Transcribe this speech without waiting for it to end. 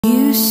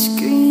You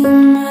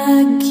scream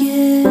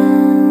again.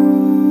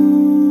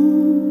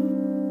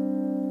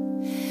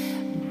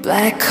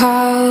 Black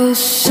hole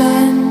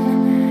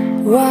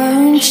sun,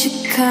 won't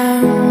you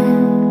come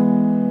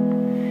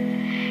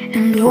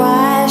and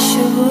wash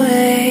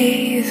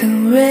away the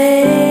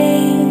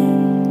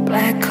rain?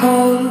 Black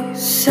hole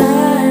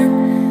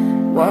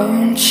sun,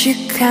 won't you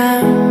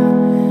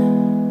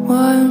come?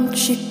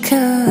 Won't you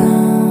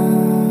come?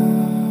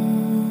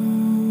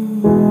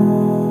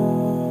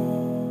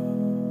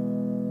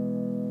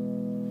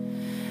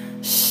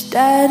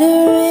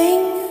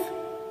 Stuttering,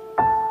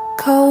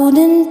 cold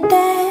and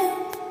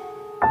damp,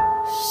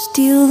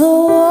 steal the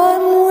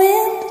warm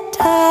wind,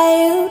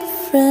 tired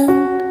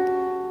friend.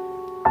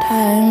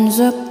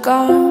 Times are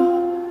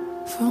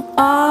gone for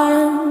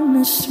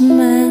honest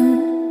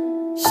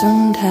men,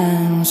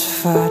 sometimes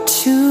far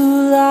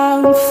too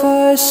long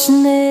for a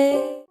snake.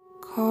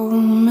 Call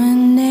my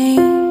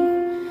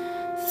name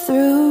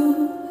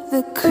through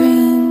the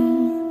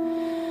cream,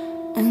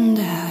 and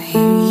I'll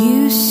hear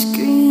you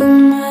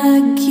scream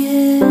again.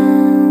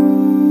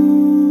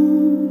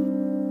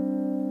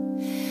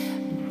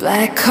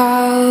 Black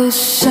hole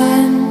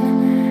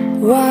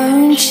sun,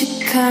 won't you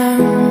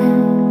come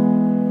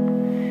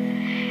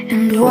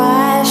and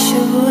wash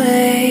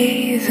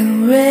away the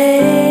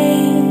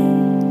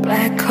rain?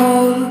 Black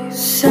hole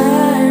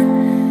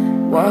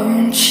sun,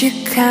 won't you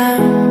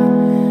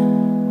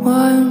come?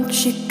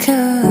 Won't you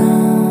come?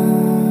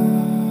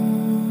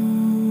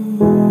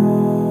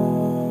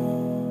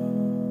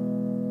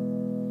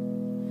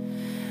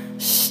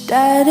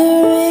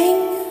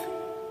 Stuttering,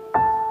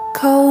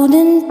 cold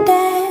and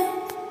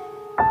damp,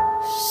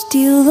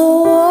 steal the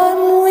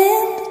warm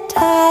wind,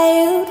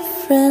 tired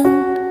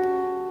friend.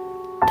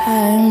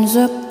 Times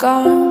are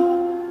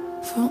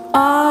gone for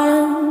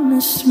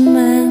honest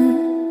men,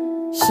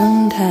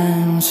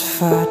 sometimes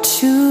far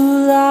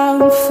too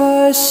long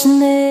for a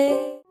snake.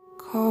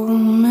 Call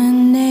my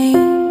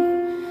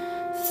name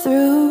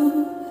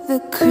through the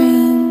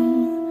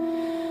cream,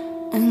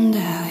 and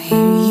I'll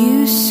hear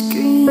you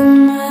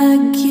scream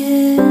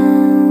again.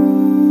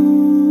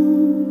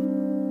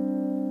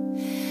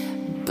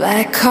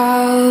 Black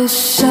hole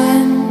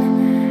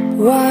sun,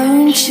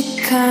 won't you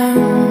come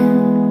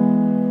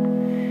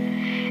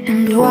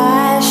and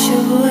wash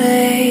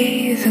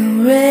away the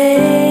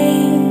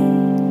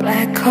rain?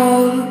 Black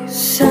hole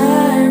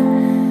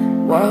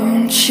sun,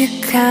 won't you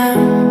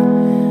come?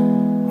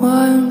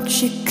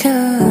 Won't you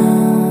come?